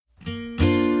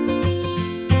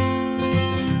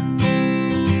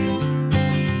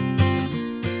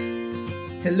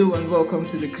Hello and welcome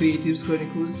to the Creatives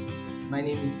Chronicles. My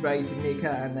name is Brighton Maker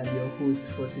and I'm your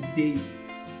host for today.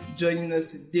 Joining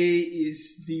us today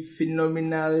is the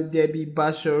phenomenal Debbie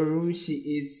Basharu. She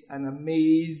is an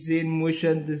amazing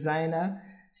motion designer.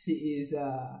 She is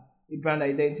a brand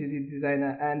identity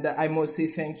designer, and I must say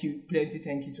thank you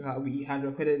to her. We had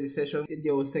recorded the session.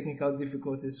 There was technical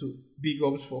difficulties, so big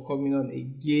ups for coming on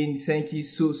again. Thank you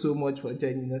so much for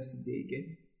joining us today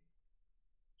again.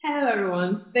 Hello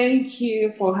everyone. Thank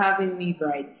you for having me,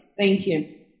 Bright. Thank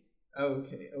you.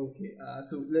 Okay.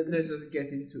 So let's just get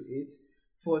into it.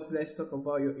 First, let's talk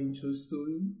about your intro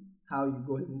story, how you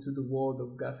got into the world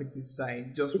of graphic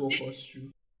design. Just walk us through.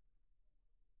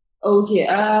 Okay,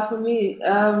 for me,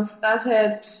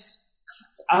 started,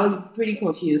 I was pretty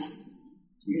confused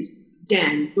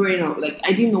then, growing up. Like,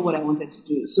 I didn't know what I wanted to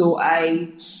do. So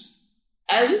I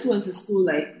just went to school,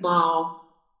 like, now,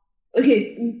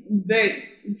 okay,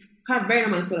 it's kind of very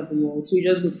normal school of the world. So you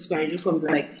just go to school and you just come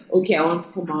like, okay, I want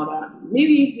to come out and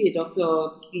maybe be a doctor,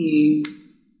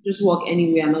 just work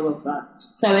anywhere and all of that.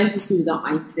 So I went to school with that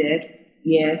mindset,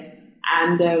 yes.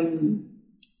 And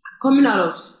coming out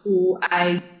of school,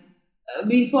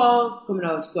 before coming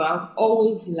out of school, I've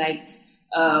always liked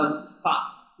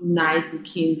nice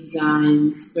looking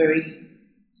designs, very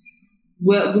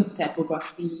good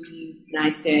typography,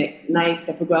 nice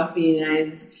typography,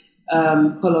 nice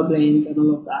color blends and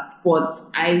all of that. But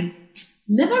I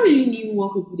never really knew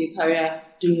what could be a career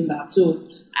doing that. So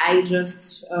I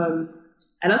just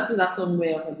put that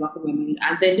somewhere else at the back of my mind.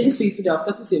 And then this week I was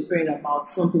talking to a friend about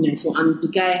something I saw, and the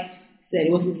guy said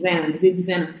it was a designer. He said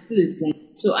designer, I'm still a designer.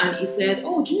 So, and he said,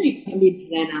 oh, do you know you can be a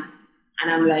designer? And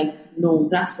I'm like, no,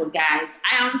 that's for guys.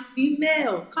 I am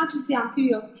female. Can't you see I'm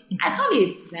female? I can't be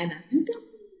a designer. He said,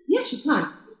 yes, you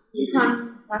can. You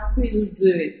can practically just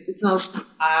do it. It's not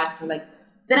hard. So like,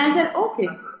 then I said, okay.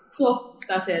 So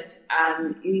started,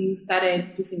 and he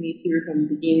started putting me through from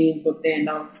the beginning, but then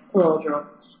that was CorelDRAW.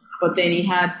 But then he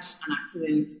had an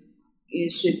accident.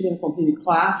 She couldn't complete the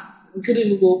class. We couldn't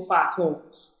even go far at all.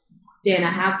 Then I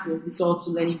had to resort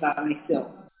to learning by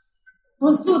myself. It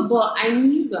was good, but I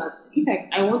knew that if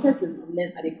I wanted to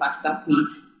learn at a faster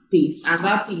pace, and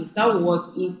that would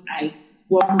work if I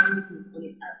work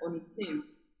on a team.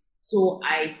 So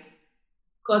I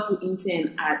got to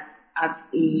intern at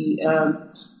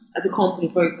a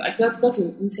company I got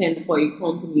to intern for a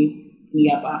company in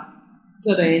Yaba,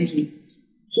 Studio Engine.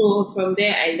 So from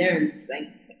there I learned,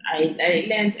 I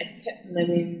kept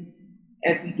learning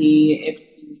every day.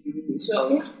 So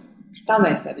yeah, that's how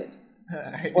I started.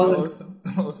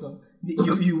 Awesome.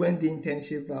 You went the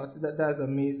internship route. That's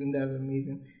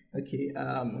amazing. Okay.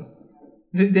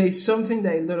 There is something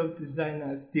that a lot of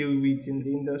designers deal with in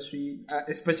the industry,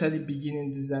 especially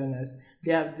beginning designers.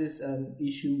 They have this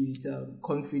issue with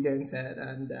confidence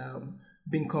and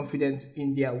being confident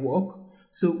in their work.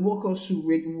 So walk us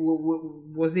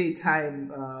through, was there a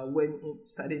time when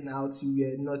starting out you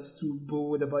were not too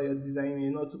bold about your design,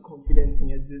 you're not too confident in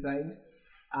your designs,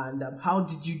 and how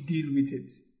did you deal with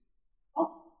it?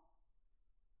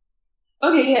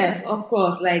 Okay, yes, of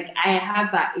course. Like, I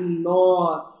have that a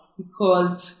lot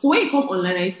because, so when you come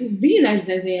online, I see really nice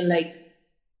design, like,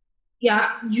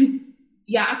 yeah,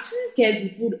 you're actually scared to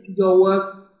put your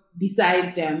work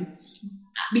beside them.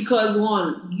 Because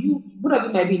one, both of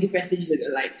you might be in different stages of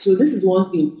your life. So this is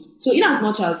one thing. So in as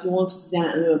much as you want to design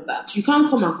and all of that, you can't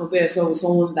come and compare yourself with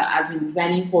someone that has been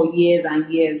designing for years and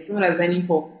years, someone that's designing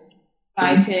for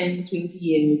 5, 10, 20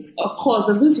 years. Of course,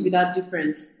 there's going to be that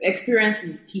difference. Experience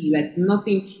is key. Like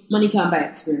money can't buy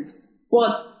experience.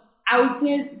 But I would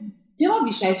say never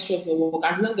be shy to show your work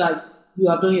as long as you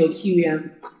have done your QA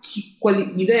and you've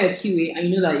done your QA and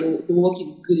you know that the work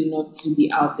is good enough to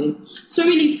be out there. So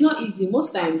really, it's not easy.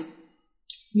 Most times,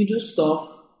 you do stuff,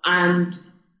 and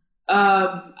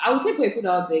I would say for you put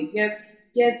out there, get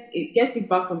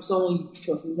feedback from someone you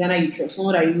trust, a designer you trust,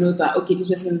 someone that you know that okay, this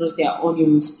person knows their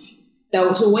audience.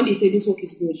 So when they say this work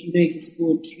is good, you know it is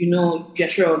good. You know you're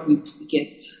sure of it. You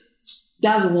get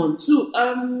that's one. Two.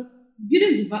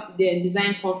 Building the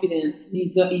design confidence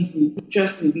is not easy,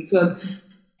 trust me, because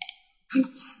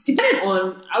it's depending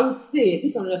on, I would say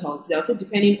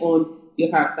depending on your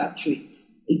character traits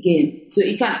again. So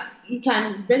it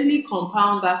can readily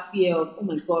compound that fear of, oh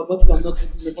my god, what if I'm not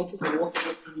good enough, what if my work is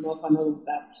not enough and all of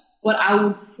that. But I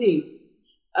would say,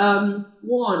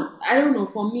 one, I don't know,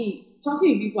 for me,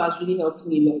 talking with people has really helped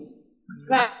me a lot.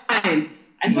 Fine.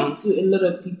 I talk to a lot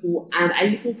of people and I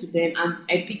listen to them and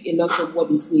I pick a lot of what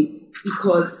they say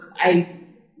because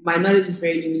my knowledge is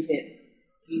very limited.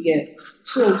 You get.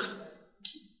 So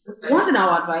one thing I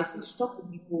would advise is to talk to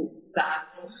people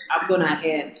that have gone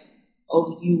ahead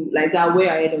of you, like that way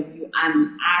ahead of you,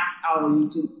 and ask how you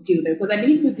deal with them. Because I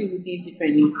believe people deal with things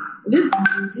differently.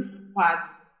 In this part,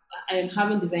 I am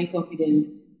having design confidence.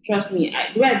 Trust me,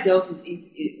 the way I dealt with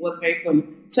it was very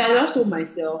fun. So I just told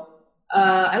myself,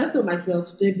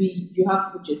 Debbie, you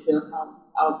have to put yourself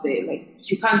out there. Like,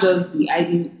 you can't just be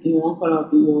hiding in one corner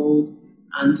of the world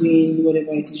and doing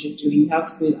whatever it is you're doing. You have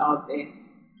to put it out there.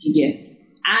 You get.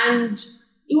 And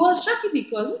it was shocking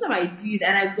because most time I did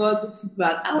and I got good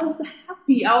feedback, I was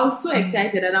happy. I was so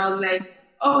excited, and I was like,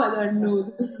 oh my god,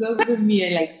 no, this is also me.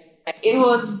 And like, it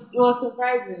was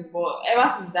surprising. But ever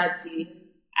since that day,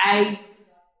 I've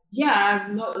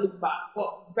not looked back.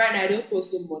 But right now I don't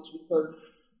post so much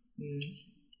because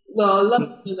well, a lot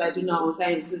of things I do now on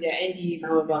science, so there are NDAs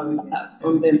and all of that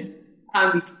on them.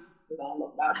 Can't be with all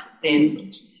of that.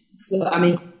 Then so I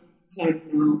mean sorry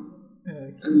now.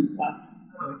 And that.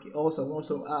 Okay, awesome.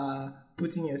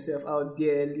 Putting yourself out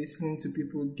there, listening to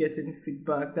people, getting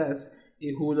feedback, that's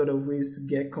a whole lot of ways to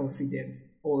get confidence.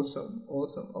 Awesome.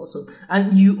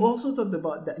 And you also talked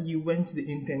about that you went the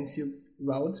internship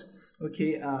route,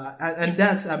 okay, and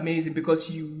that's amazing because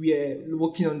you were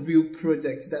working on real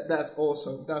projects. That's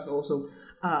awesome.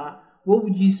 What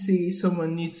would you say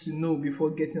someone needs to know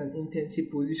before getting an internship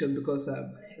position? Because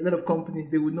a lot of companies,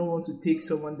 they would not want to take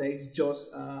someone that is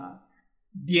just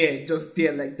there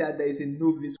like that is a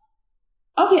novice.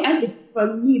 Okay, I think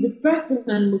for me, the first thing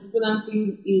and most important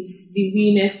thing is the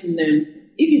willingness to learn.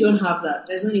 If you don't have that,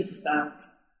 there's no need to start.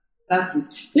 That's it.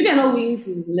 So if you're not willing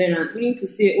to learn and willing to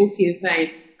say, okay,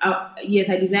 fine, yes,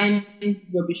 I designed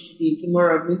rubbish today,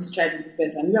 tomorrow I'm going to try to do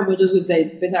better. Maybe I'm just going to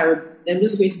design better. I'm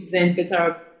just going to design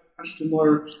better rubbish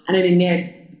tomorrow, and then the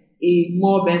next, a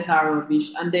more better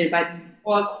rubbish, and then by the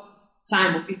fourth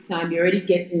time or fifth time, you're already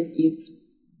getting it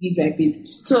bit by bit.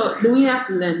 So the willingness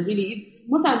to learn, really, it's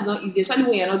most times not easy, especially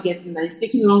when you're not getting that. It's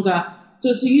taking longer.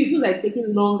 So to you, it feels like it's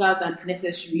taking longer than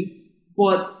necessary,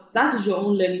 but that is your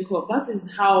own learning curve. That is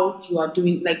how you are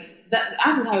doing, like,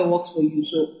 that is how it works for you.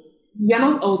 So we are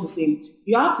not all the same.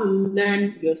 You have to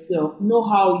learn yourself, know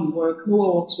how you work, know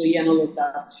what works for you and all of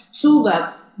that, so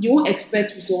that you won't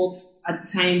expect results at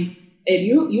the time. And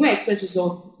you won't expect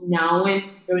results now when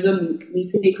the result may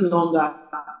take longer.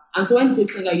 And so when it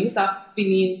takes longer, you start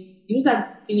feeling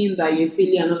that you're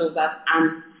failing and all of that,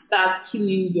 and start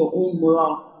killing your own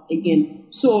morale again.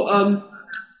 So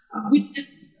witness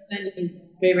learning is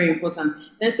very, very important.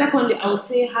 Then secondly, I would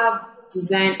say have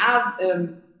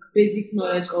basic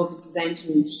knowledge of the design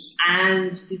tools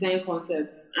and design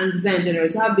concepts and design in general.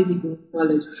 So have basic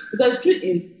knowledge. Because the truth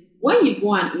is, when you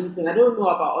go and intern, I don't know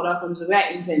about other companies, where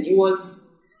I intern, it was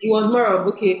more of,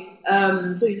 okay,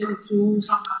 so you do tools,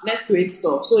 let's create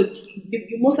stuff. So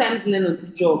you most times learn on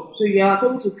this job. So you are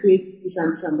told to create this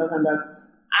and this and that and that.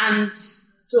 And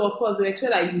so of course they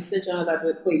expect that you search on that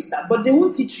before you start. But they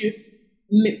won't teach you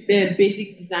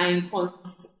basic design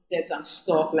concepts and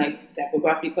stuff like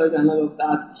typographicals and all of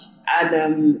that.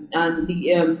 And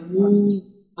the rules,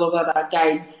 all of that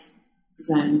guides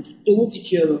design. They won't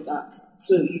teach you all of that.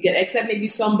 So you get, except maybe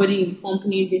somebody in the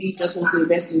company really just wants to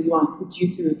invest in you and put you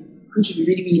through, which would be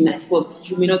really, really nice, but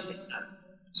you may not get that.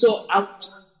 So that's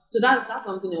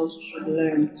something else you should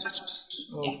learn.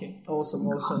 Okay, awesome.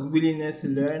 Willingness to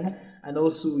learn, and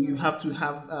also you have to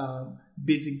have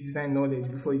basic design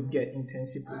knowledge before you get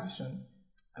internship position.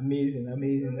 Amazing.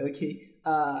 Okay.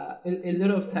 A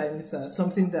lot of times,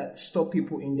 something that stop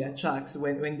people in their tracks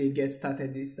when they get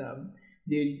started is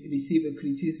they receive a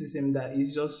criticism that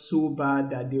is just so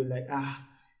bad that they're like,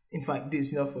 in fact, this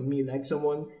is not for me. Like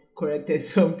someone corrected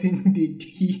something they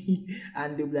did,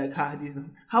 and they'll be like, this is not.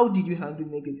 How did you handle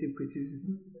negative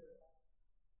criticism?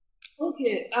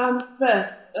 Okay.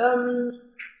 First, I'm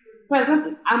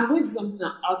going to something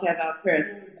outside that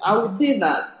first. I would say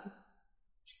that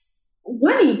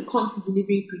when it comes to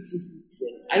delivering criticism,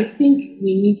 I think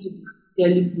we need to be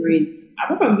deliberate.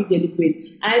 Apart from being deliberate,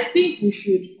 and I think we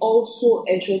should also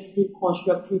ensure to give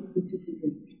constructive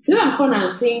criticism. So if I'm coming and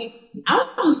I'm saying, I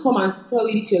want to just come and tell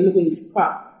you this your logo is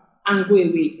crap and go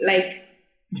away. Like,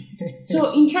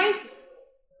 so in trying to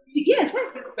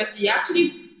make a person, you're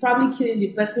actually probably killing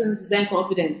the person's design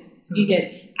confidence. You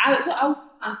get. So I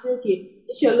would say, okay,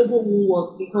 this your logo won't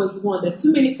work because one, there are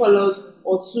too many colors,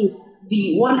 or two,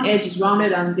 the one edge is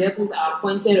rounded and the others are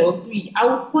pointed, or three. I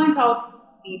would point out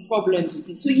the problems with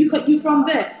it. So you from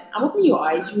there, I'm opening your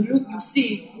eyes, you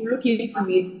see it, you look into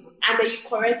it, and then you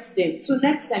correct them. So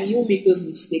next time you won't make those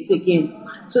mistakes again.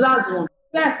 So that's one.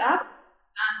 First, I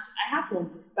have to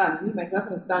understand, me myself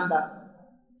understand that.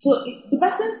 So if the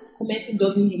person commenting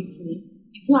doesn't hate me,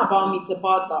 it's not about me, it's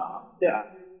about the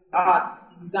art,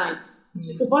 the design. So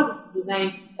it's about the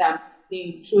design that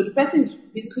thing. So the person is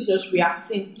basically just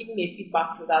reacting, giving me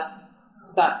feedback to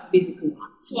that basically.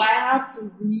 So I have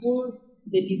to remove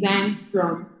the design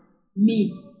from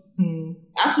me. I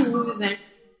have to remove the design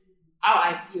how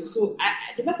I feel. So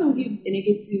the person will give a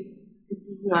negative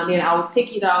criticism, and then I'll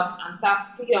take it out and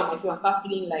start take it out myself and start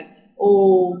feeling like,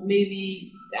 oh,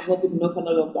 maybe I'm not good enough and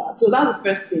all of that. So that's the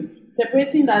first thing.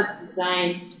 Separating that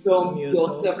design from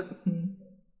yourself.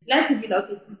 Let it be like,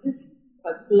 okay, this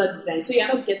particular design. So you're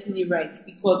not getting it right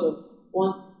because of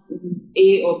one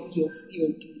A or B or C or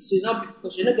D. So it's not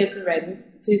because you're not getting it right.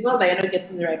 So it's not that you're not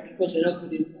getting it right because you're not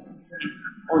good enough design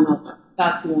or not.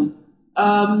 That's one.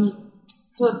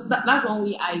 So that's one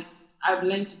way I've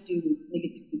learned to deal with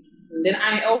negative criticism. Then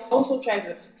I also try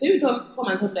to, so you come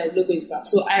and tell me that logo is crap.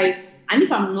 So and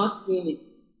if I'm not seeing it,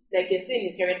 like you're saying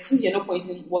is correct, since you're not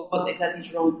pointing what exactly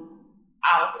is wrong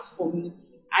out for me,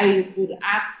 I would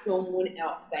ask someone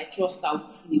else that I trust that would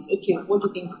see it. Okay, what do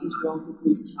you think is wrong with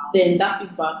this? Then that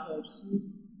feedback helps me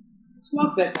to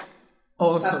work better.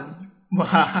 Awesome.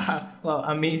 Wow,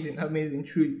 amazing.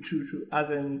 True. As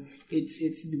in, it's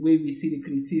the way we see the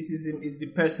criticism. It's the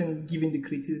person giving the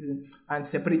criticism and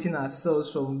separating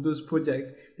ourselves from those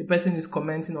projects. The person is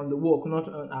commenting on the work, not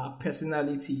on our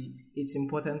personality. It's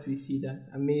important we see that.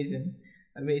 Amazing.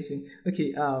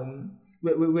 Okay.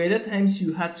 Were there times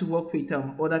you had to work with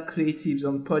other creatives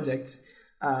on projects?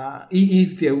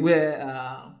 If there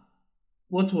were,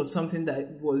 what was something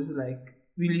that was like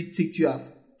really ticked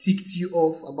you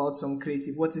off about some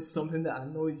creative? What is something that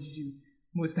annoys you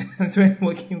most times when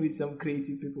working with some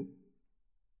creative people?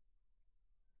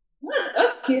 Well,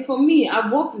 okay, for me,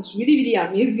 I've worked with really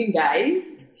amazing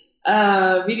guys.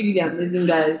 Really amazing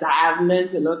guys that I've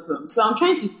learned a lot from. So I'm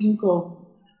trying to think of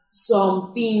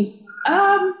some things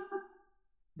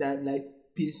that like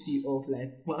pissed you off.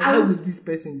 Like, why would this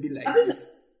person be like this?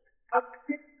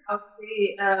 I'll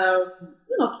say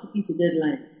not keeping to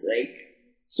deadlines. Like,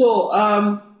 so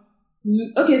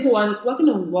okay, so we're working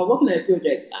on a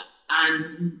project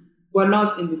and we're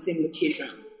not in the same location.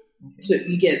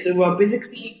 Okay. So we're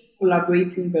basically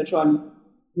collaborating virtually,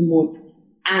 remote.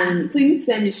 And so you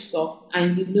send me stuff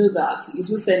and you know that you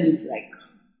still send it like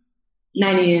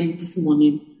 9 a.m. this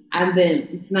morning, and then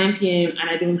it's 9 p.m. and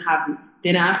I don't have it.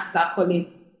 Then I have to start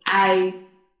calling. I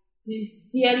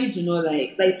sincerely do not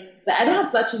like I don't have to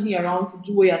start choosing around to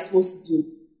do what you're supposed to do.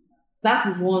 That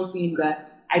is one thing that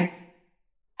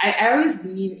I always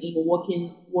believe in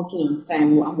working on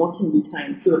time or working with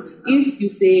time. So if you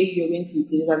say you're going to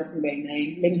deliver this thing by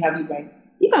 9, let me have it by.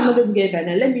 If I'm not going to get it by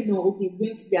 9, let me know. Okay, it's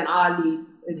going to be an hour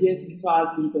late. It's going to be 2 hours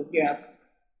late or 3 hours.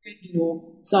 You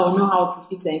know, so I'll know how to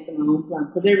fit that into my own plan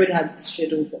because everybody has this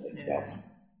schedule for themselves.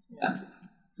 Yeah. That's it.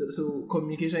 So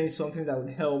communication is something that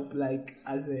would help, like,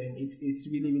 as in it's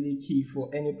really key for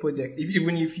any project.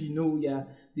 Even if you know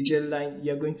the deadline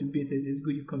you're going to beat it, it's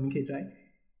good you communicate, right?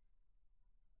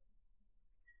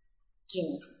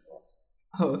 Yes.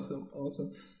 Awesome.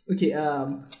 Okay,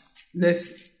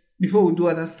 before we do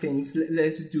other things,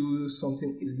 let's do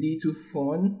something a little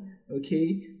fun.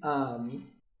 Okay.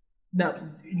 Now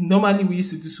normally we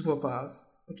used to do superpowers.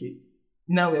 Okay.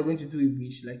 Now we are going to do a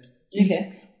wish. Like,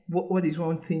 okay. What is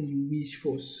one thing you wish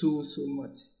for so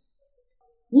much?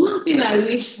 One thing I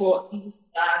wish for is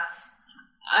that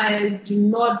I do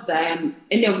not die and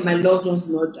any of my loved ones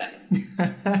do not die.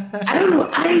 I don't know.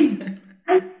 I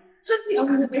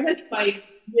was with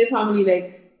my family,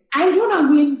 like, I know I'm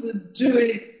going to do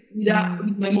it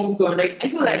with my mom gone. Like, I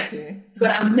feel like,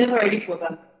 but I'm never ready for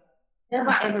that.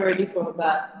 Never ever ready for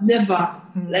that. Never.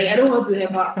 Like, I don't want to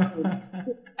ever.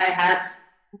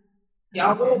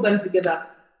 I'll go them together.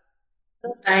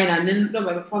 Dying and then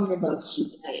my family members she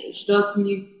just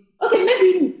leave. Okay,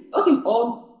 maybe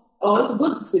or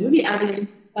go to say maybe adding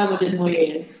 500 more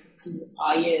years to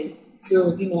our year.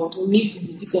 So we need to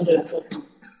be 600 or something.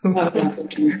 500 or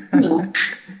something.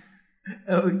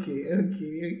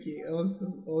 Okay.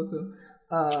 Awesome.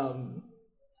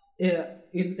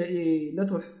 A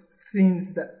lot of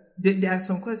things that there are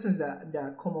some questions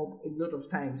that come up a lot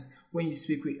of times when you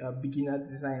speak with beginner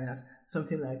designers.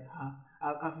 Something like,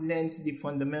 I've learned the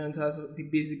fundamentals, the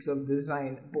basics of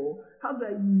design, but how do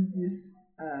I use these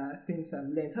things I've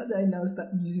learned? How do I now start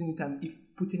using it and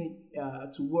putting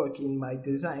it to work in my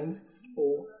designs?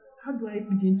 Or how do I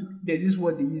begin to? There's this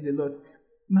word they use a lot.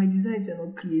 My designs are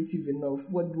not creative enough.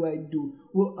 What do I do?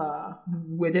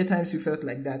 Were there times you felt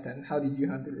like that, and how did you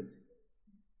handle it?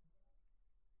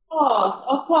 Oh,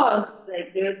 of course.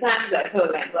 Like, there were times I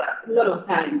felt like that. A lot of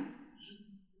times.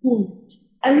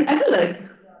 And I feel like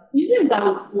using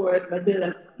that word, but then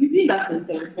like using that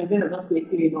sentence, and then not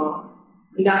creative enough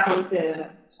in that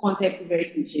context is very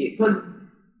cliche. Because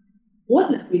What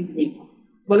is wait.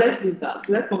 But let's do that.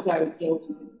 Let's compare with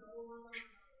Chelsea.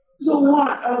 So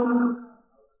what?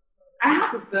 I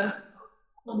have to first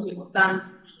understand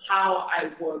how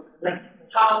I work, like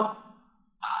how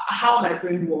my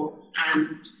brain works and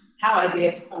how I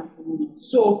get comfortable.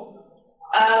 So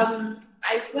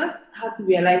I first had to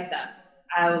realize that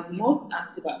I was most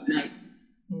active at night.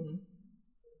 Mm.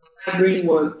 My brain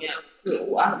works, yeah.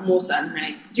 So most at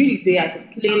night. During the day I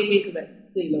could play because I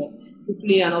could play a lot, to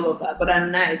play and all of that. But at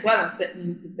night, while I'm settling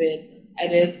into bed, I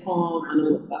just come and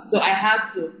all of that. So I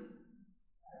have to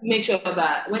make sure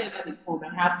that whenever they come,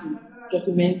 I have to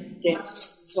document them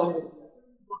somewhere.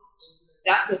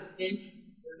 That documents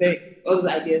all those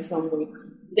ideas somewhere.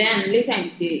 Then later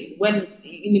in the day, when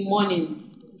in the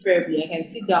mornings, preferably, I can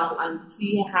sit down and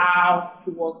see how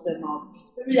to work them out.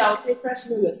 So really, I would say first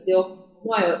know yourself,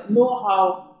 know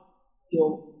how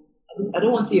your, I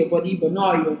don't want to say your body, but know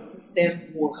how your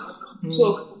system works. Mm.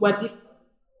 So we're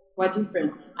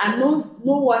different. And know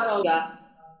what else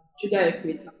trigger your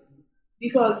creativity.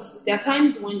 Because there are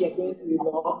times when you're going through a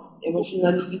lot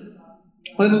emotionally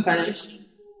or even financially.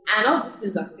 And all these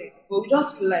things affect. But we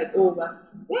just feel like, oh,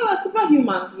 we're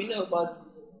superhumans, we know, but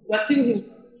we're still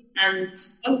humans. And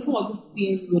some of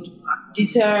these things would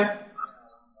deter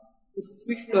the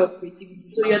free flow of creativity.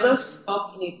 So you're just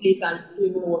stuck in a place and you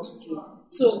don't know what to do.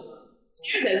 So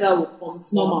things like that will come,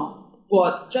 it's normal.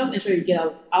 But just make sure you get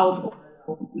out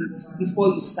of it before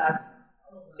you start,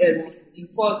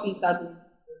 before things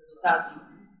start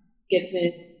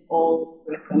getting all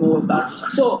rest and all of that.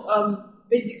 So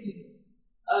basically,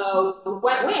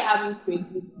 when you're having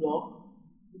creative block,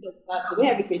 because that's when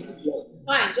you're having creative block,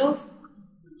 fine, just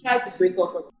try to break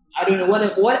off from, I don't know,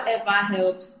 whatever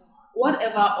helps,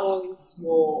 whatever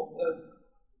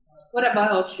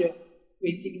helps your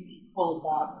creativity come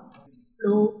back,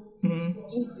 flow,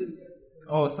 just do it.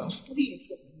 Awesome. Study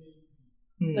yourself.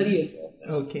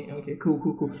 Okay,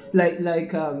 cool. Like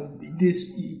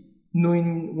this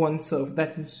knowing oneself,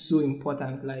 that is so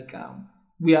important. Like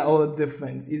we are all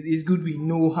different. It's good we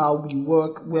know how we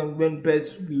work, when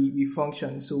best we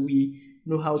function, so we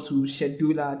know how to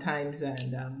schedule our times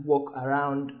and work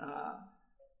around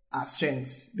our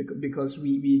strengths, because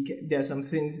we there are some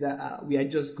things that we are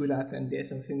just good at, and there are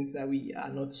some things that we are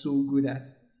not so good at.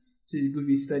 So it's good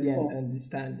we study and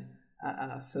understand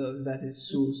ourselves. That is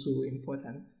so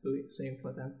important. So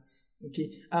important.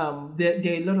 Okay.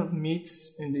 There are a lot of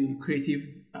myths in the creative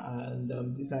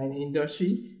and design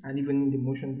industry, and even in the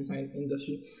motion design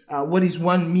industry. What is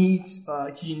one myth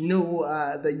that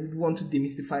you want to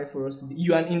demystify for us today?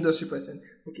 You are an industry person.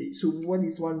 Okay. So what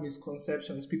is one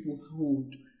misconceptions people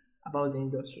hold about the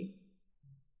industry?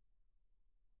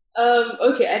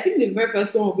 Okay, I think the very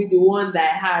first one will be the one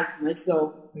that I had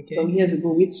myself some years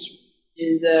ago, which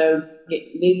is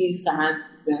ladies can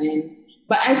design.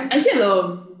 But I see a lot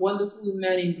of wonderful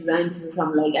women in design, so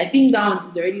I'm like, I think that one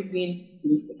has already been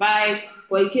demystified.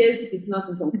 But in case if it's not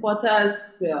in some quarters,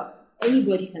 well,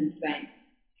 anybody can design.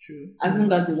 True. As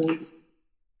long as they want.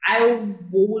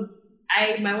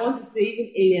 I might want to say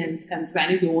even aliens can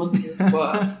design if they want to,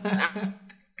 but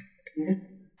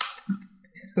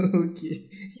okay.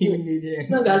 Even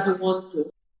aliens. As long as you want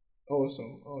to.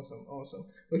 Awesome.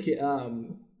 Okay,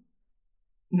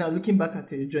 now looking back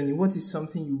at your journey, what is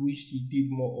something you wish you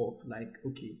did more of? Like,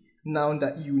 okay, now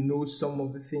that you know some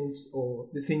of the things, or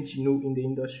the things you know in the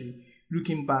industry,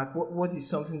 looking back, what is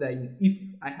something that if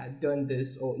I had done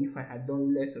this, or if I had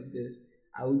done less of this,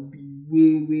 I would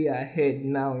be way ahead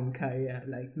now in career?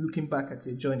 Like, looking back at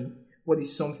your journey, what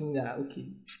is something that,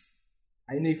 okay,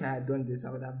 I know if I had done this,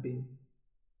 I would have been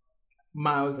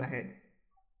miles ahead?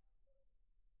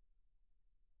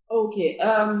 Okay,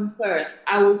 first,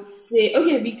 I would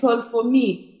say, because for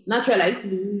me, naturally, I used to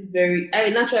be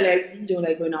naturally, I really don't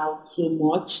like going out so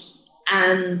much,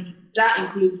 and that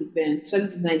includes events, social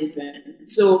design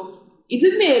events. So, it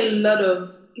took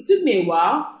me a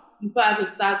while before I could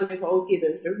start going for, the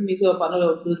meetup and all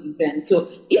of those events. So,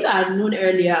 if I had known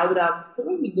earlier, I would have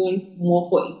probably been going more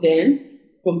for events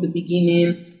from the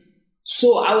beginning.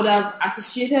 So, I would have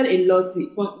associated a lot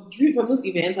from those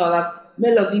events. I would have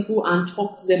met a lot of people and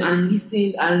talked to them and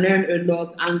listened and learned a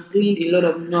lot and gained a lot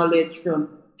of knowledge from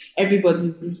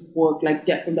everybody's work, like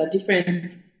from the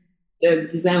different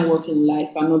design work in life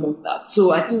and all of that.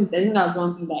 So I think that's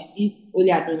one thing that if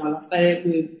only I done, I would have started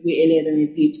way earlier than I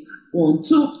did. One.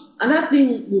 So another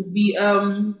thing would be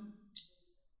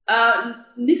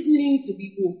listening to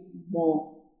people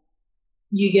more.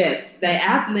 You get like I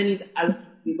have to learn it as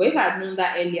people. But if I had known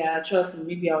that earlier, trust me,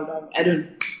 maybe I would have. I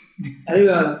don't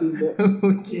know how to think, but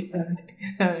okay.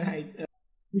 All right.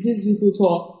 Listen to people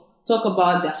talk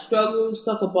about their struggles,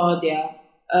 talk about their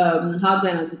how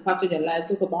designers impact their life,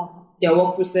 talk about their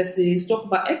work processes, talk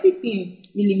about everything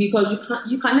really, because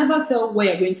you can never tell where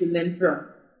you're going to learn from.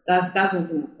 That's one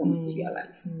thing I've come to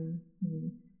realize.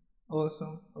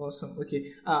 Awesome.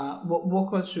 Okay.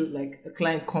 Walk us through, like, a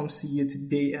client comes to you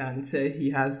today and say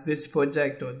he has this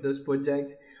project or this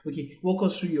project. Okay, walk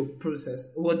us through your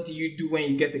process. What do you do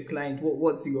when you get a client?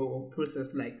 What's your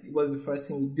process like? What's the first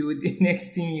thing you do? The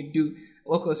next thing you do?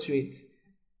 Walk us through it.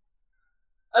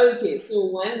 Okay,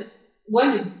 so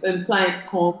when the client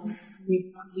comes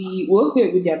with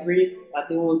their brief that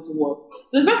they want to work,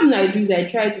 so the first thing I do is I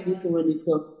try to listen when they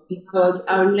talk, because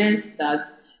I learned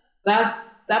that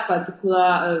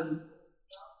particular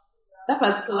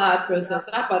process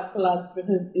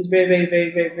is very, very, very,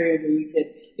 very, very limited,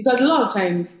 because a lot of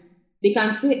times they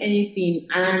can say anything,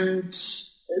 and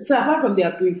so apart from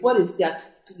their brief, what they say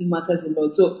actually matters a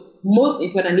lot. So most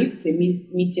important, if it's a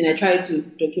meeting, I try to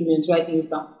document, write things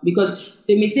down, because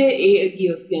they may say A, B,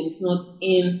 or C, and it's not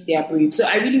in their brief. So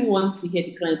I really want to hear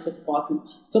the client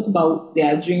talk about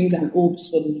their dreams and hopes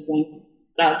for the design.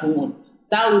 That's one.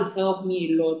 That would help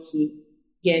me a lot to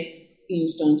get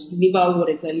things done, to deliver what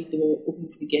exactly they were hoping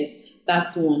to get.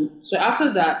 That's one. So after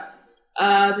that,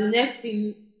 the next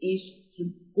thing is to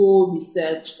go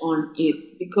research on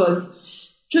it,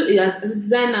 because as a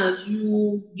designer,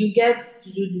 you get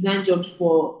to do design jobs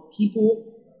for people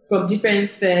from different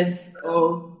spheres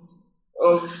from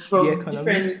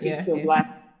different bits of life.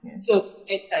 Yeah. So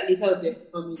exactly part of the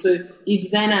economy. So you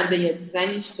design, and then you're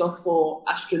designing stuff for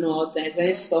astronauts, and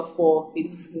designing stuff for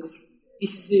physicists,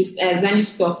 designing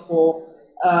stuff for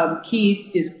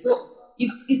kids. So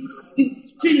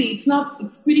it's pretty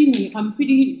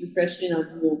refreshing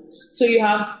and new. So you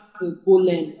have to go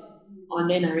learn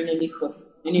online and really look for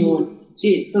anyone.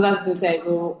 So that's the thing.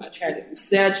 I try to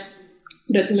research,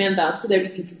 document that, put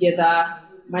everything together,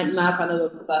 mind map and all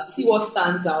of that, see what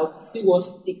stands out, see what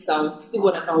sticks out, see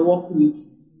what I can work with,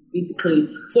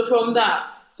 basically. So from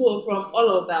all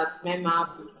of that, mind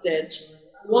map, research,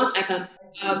 once I can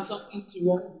have something to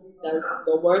work with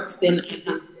that works, then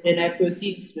I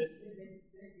proceed to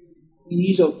the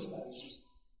use of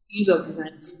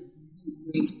design to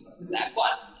create.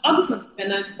 But all this is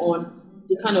dependent on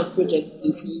the kind of project it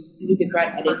is. Is it a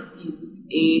brand identity? Is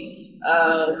it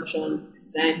a motion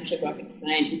design, motion graphic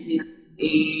design? Is it a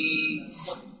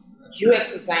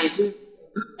UX design? So it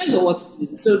depends on what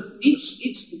it is. So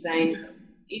each design,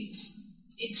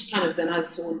 each kind of design has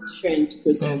its own different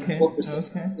process.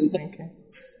 Okay.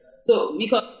 So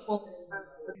because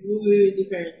it's really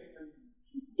different.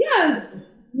 Yeah,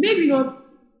 maybe not.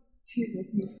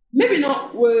 Maybe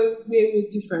not way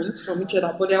different from each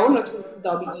other, but there are one or two things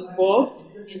that will be involved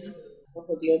in one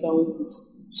of the other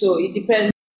ones. So it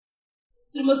depends.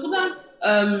 So the most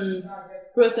important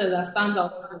process that stands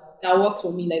out, that works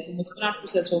for me, like the most important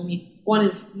process for me, one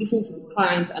is listening to the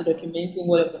client and documenting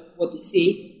what they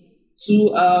say.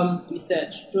 Two,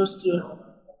 research, just to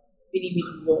really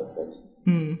work for me.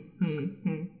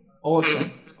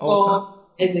 Awesome. Or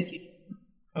execution.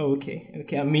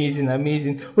 Okay, amazing.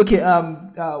 Okay,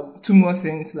 two more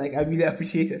things. Like, I really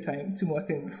appreciate your time. Two more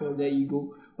things before there you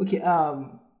go. Okay,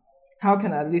 how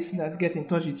can our listeners get in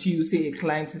touch with you? Say a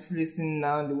client is listening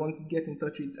now and they want to get in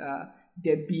touch with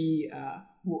Debbie,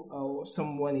 or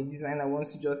someone, a designer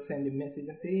wants to just send a message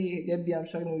and say, hey, Debbie, I'm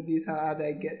struggling with this. How do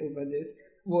I get over this?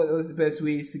 What was the best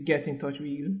ways to get in touch with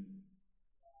you?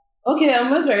 Okay, I'm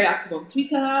not very active on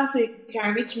Twitter, so you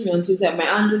can reach me on Twitter. My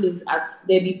handle is at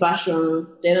Debbie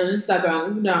Bashorun. Then on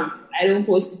Instagram, I don't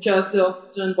post pictures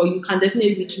often, but you can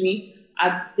definitely reach me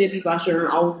at Debbie Bashorun.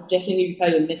 I'll definitely reply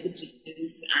your messages,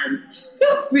 and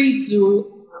feel free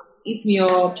to hit me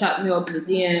up, chat me up in the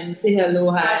DM, say hello,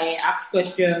 hi, ask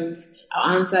questions.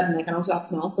 I'll answer, and I can also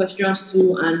ask my own questions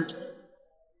too, and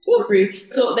feel free.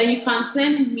 So then you can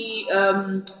send me.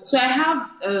 So I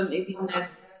have a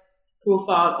business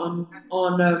profile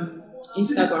on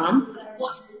Instagram.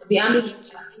 The handle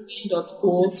is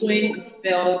swain.co. Swain is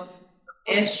spelled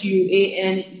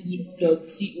SUANE.co.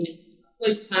 So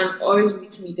you can always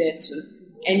reach me there too.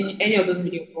 Any of those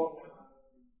video calls.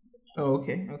 Oh,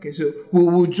 okay. So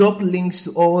we'll drop links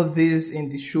to all of this in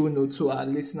the show notes, so our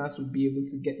listeners will be able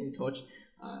to get in touch.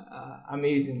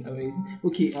 Amazing.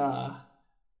 Okay.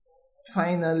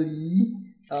 Finally,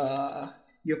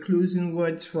 your closing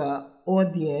words for our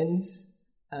audience,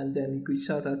 and then you could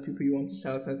shout out people you want to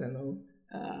shout out and all,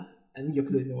 and your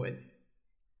closing words.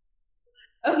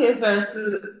 Okay, first,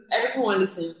 everyone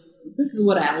listening, this is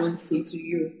what I want to say to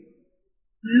you.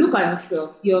 Look at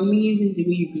yourself. You're amazing the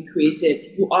way you've been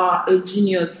created. You are a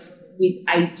genius with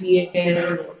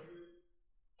ideas.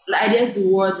 The ideas the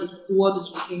world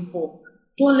is looking for.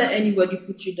 Don't let anybody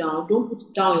put you down. Don't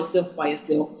put down yourself by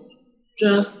yourself.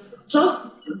 Just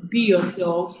just be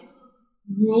yourself,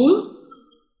 rule,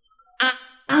 and,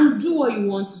 and do what you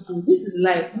want to do. This is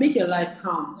life. Make your life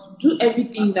count. Do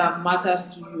everything that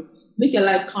matters to you. Make your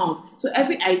life count. So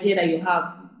every idea that you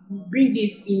have, bring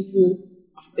it into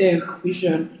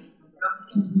fruition.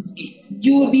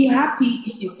 You will be happy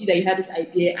if you see that you had this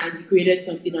idea and you created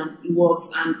something and it works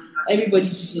and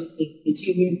everybody's using it.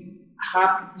 You'll be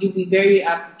happy. You'll be very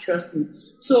happy. Trust me.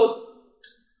 So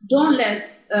don't let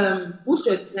boost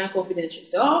your design confidence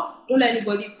yourself. Don't let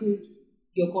anybody put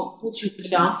you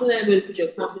down. Don't let anybody put your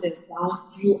confidence down.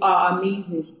 You are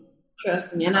amazing.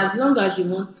 Trust me. And as long as you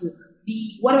want to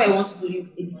be whatever you want to do,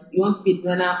 you want to be a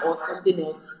designer or something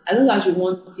else. As long as you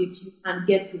want it, you can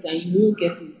get it, and you will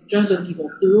get it. Just don't give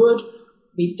up. The road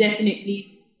may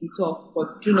definitely be tough,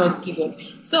 but do not give up.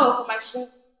 So for my shout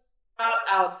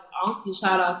out, I want to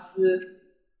shout out to.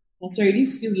 I'm sorry,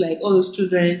 this feels like all those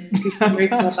children.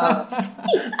 American shout outs.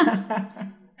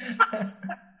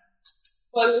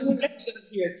 But let's get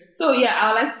serious. So yeah,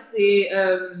 I would like to say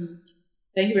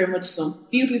thank you very much. Some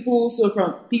few people, so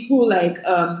from people like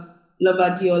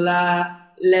Loba Diola,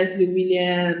 Leslie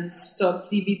Williams, Top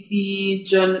TBT,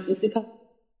 John Isika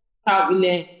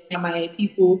Williams, my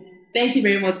people. Thank you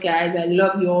very much, guys. I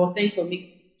love you all. Thank you for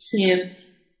making.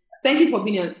 Thank you for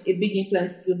being a big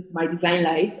influence to my design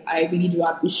life. I really do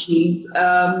appreciate.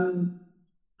 I'm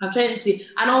trying to say,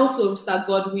 and also Mr.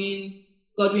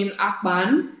 Godwin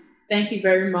Akman. Thank you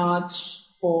very much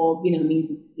for being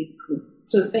amazing, basically.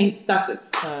 So that's it.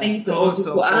 Thank you to all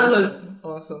people.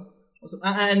 Awesome.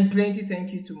 And plenty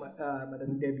thank you to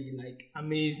Madam Debbie. Like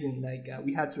amazing. Like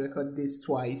we had to record this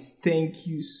twice. Thank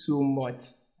you so much.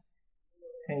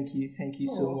 Thank you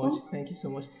so much. Thank you so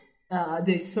much.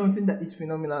 There's something that is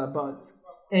phenomenal about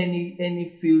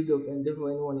any field of endeavor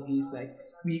anyone is like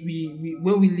we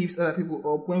when we lift other people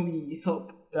up, when we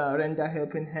help render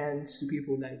helping hands to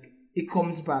people, like it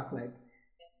comes back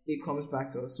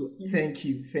to us. So thank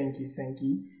you.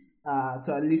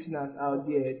 To our listeners out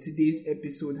there, today's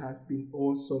episode has been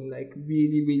awesome, like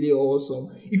really, really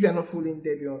awesome. If you're not following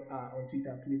Debbie on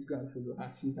Twitter, please go and follow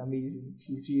her. She's amazing.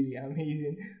 She's really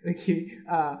amazing. Okay.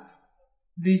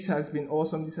 This has been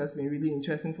awesome. This has been really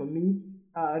interesting for me.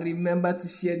 Remember to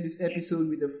share this episode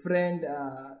with a friend.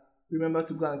 Remember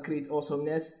to go and create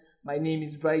awesomeness. My name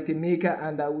is Bright Maker,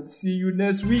 and I will see you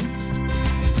next week.